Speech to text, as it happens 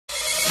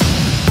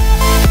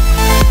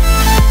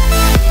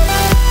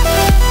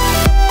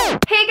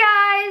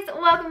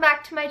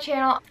back to my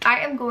channel.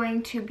 I am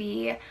going to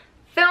be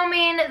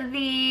filming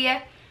the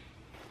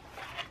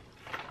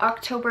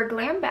October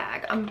Glam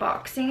Bag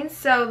unboxing.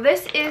 So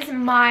this is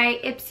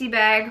my Ipsy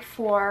bag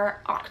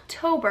for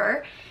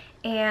October,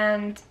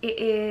 and it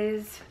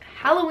is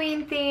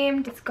Halloween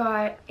themed. It's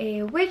got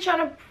a witch on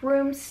a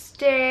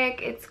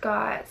broomstick, it's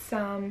got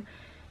some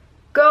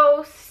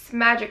ghosts,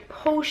 magic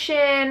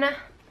potion,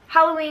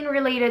 Halloween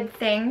related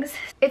things.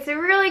 It's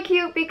really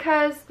cute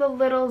because the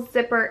little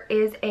zipper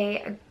is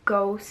a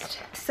ghost.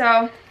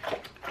 So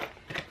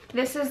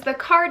this is the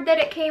card that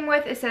it came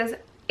with. It says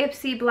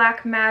Ipsy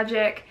Black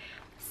Magic.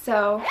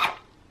 So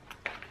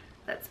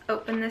let's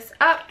open this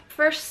up.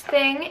 First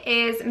thing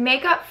is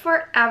Makeup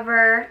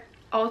Forever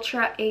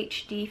Ultra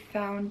HD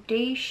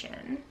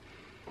Foundation.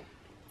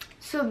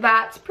 So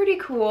that's pretty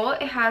cool.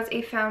 It has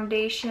a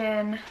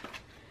foundation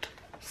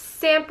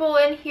sample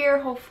in here.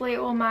 Hopefully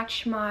it will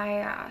match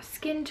my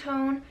skin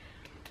tone.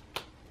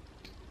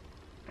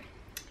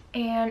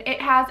 And it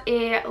has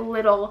a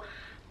little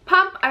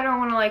pump. I don't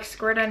want to like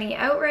squirt any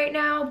out right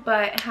now,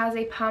 but it has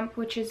a pump,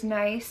 which is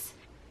nice.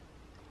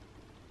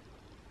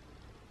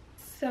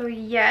 So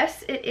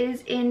yes, it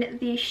is in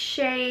the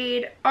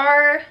shade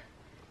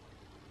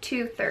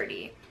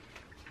R230.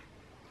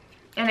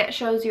 And it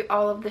shows you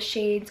all of the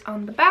shades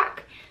on the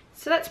back.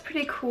 So that's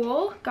pretty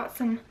cool. Got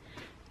some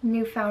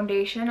new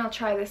foundation. I'll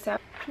try this out.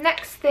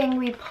 Next thing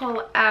we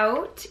pull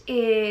out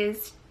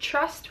is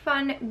Trust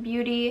Fund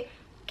Beauty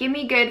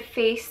Gimme Good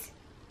Face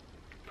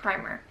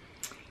Primer.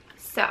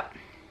 So,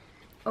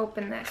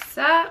 open this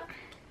up.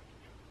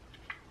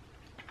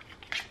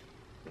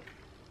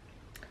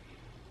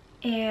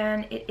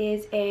 And it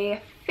is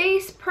a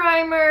face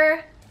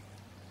primer.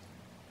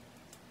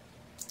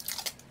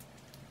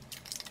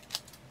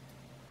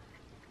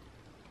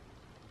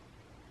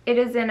 It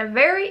is in a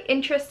very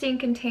interesting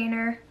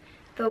container.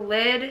 The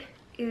lid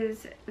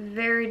is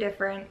very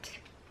different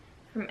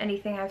from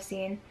anything I've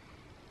seen.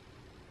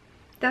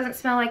 Doesn't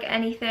smell like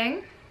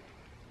anything.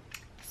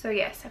 So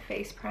yes, a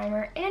face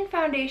primer and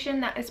foundation.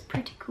 That is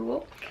pretty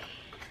cool.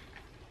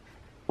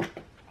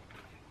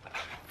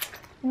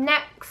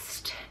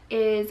 Next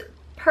is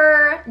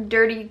Per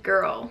Dirty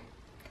Girl.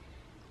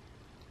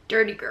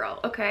 Dirty Girl,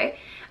 okay.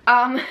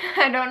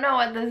 I don't know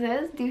what this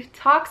is.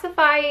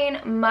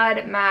 Detoxifying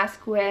mud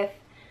mask with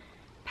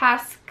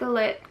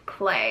Pascalet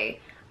clay.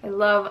 I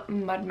love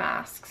mud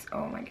masks.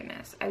 Oh my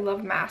goodness. I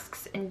love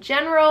masks in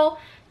general.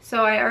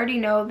 So I already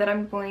know that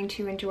I'm going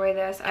to enjoy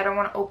this. I don't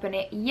want to open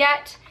it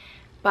yet,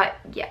 but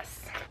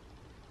yes.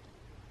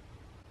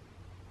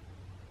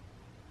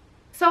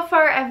 So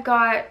far I've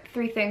got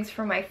 3 things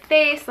for my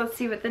face. Let's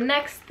see what the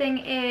next thing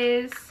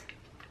is.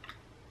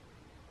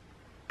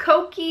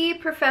 Koki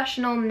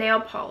Professional Nail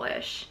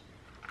Polish.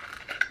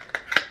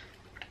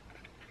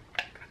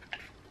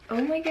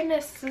 Oh my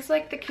goodness, this is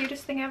like the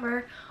cutest thing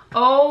ever.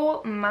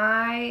 Oh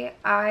my,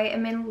 I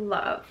am in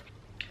love.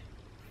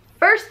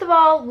 First of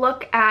all,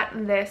 look at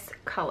this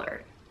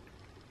color.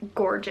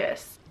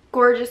 Gorgeous.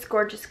 Gorgeous,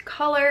 gorgeous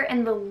color.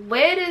 And the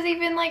lid is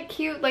even like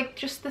cute. Like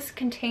just this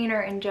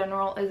container in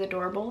general is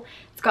adorable.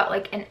 It's got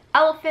like an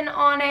elephant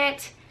on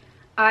it.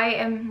 I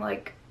am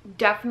like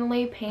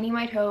definitely painting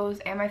my toes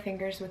and my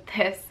fingers with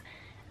this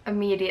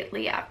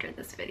immediately after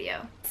this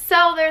video.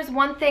 So there's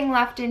one thing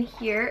left in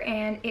here,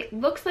 and it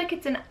looks like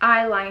it's an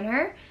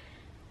eyeliner.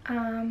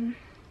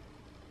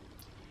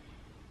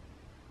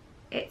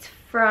 It's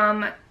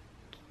from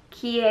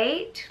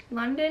Kiate,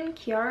 London,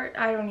 Kiart,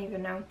 I don't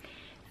even know.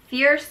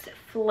 Fierce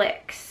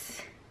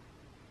Flicks.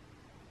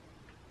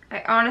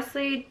 I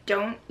honestly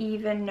don't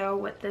even know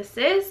what this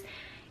is.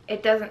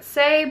 It doesn't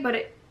say,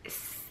 but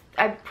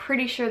I'm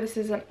pretty sure this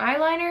is an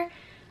eyeliner.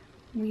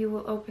 We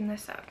will open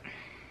this up.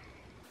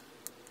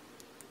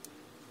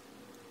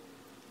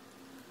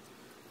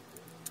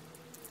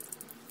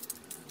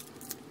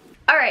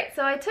 Alright,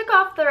 so I took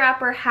off the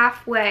wrapper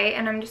halfway,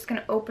 and I'm just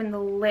going to open the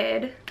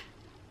lid.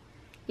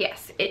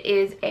 Yes, it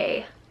is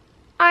a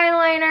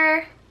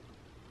eyeliner,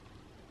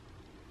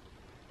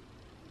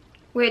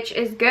 which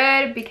is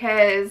good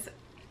because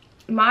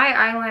my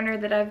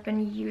eyeliner that I've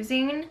been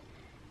using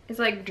is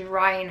like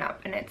drying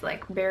up and it's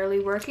like barely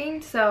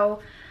working. So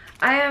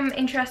I am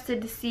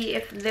interested to see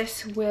if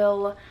this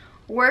will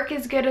work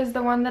as good as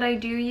the one that I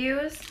do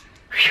use.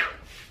 Whew,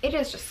 it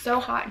is just so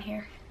hot in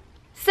here.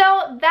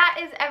 So that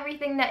is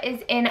everything that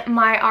is in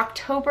my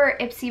October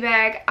Ipsy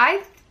bag.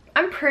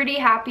 I'm pretty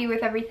happy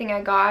with everything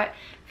I got.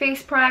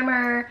 Face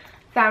primer,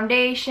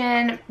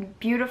 foundation,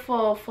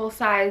 beautiful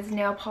full-size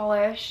nail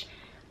polish,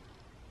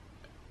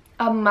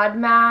 a mud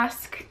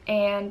mask,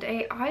 and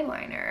a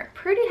eyeliner.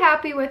 Pretty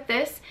happy with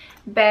this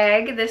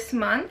bag this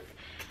month.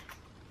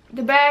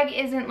 The bag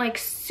isn't like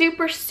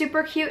super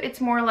cute. It's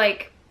more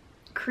like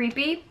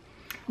creepy,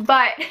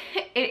 but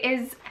it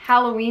is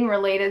Halloween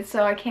related,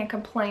 so I can't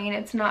complain.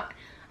 It's not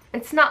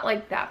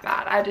like that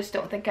bad. I just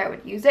don't think I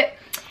would use it.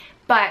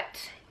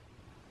 But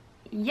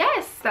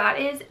yes, that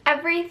is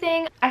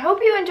everything. I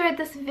hope you enjoyed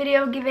this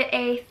video. Give it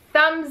a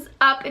thumbs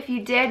up if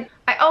you did.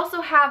 I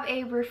also have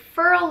a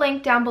referral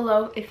link down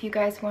below if you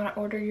guys want to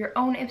order your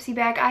own Ipsy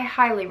bag. I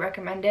highly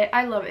recommend it.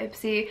 I love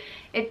Ipsy.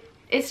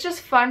 It's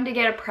just fun to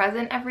get a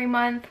present every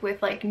month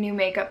with like new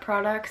makeup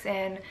products,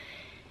 and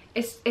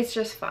it's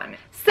just fun.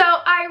 So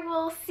I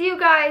will see you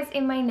guys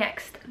in my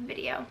next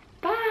video.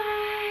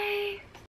 Bye!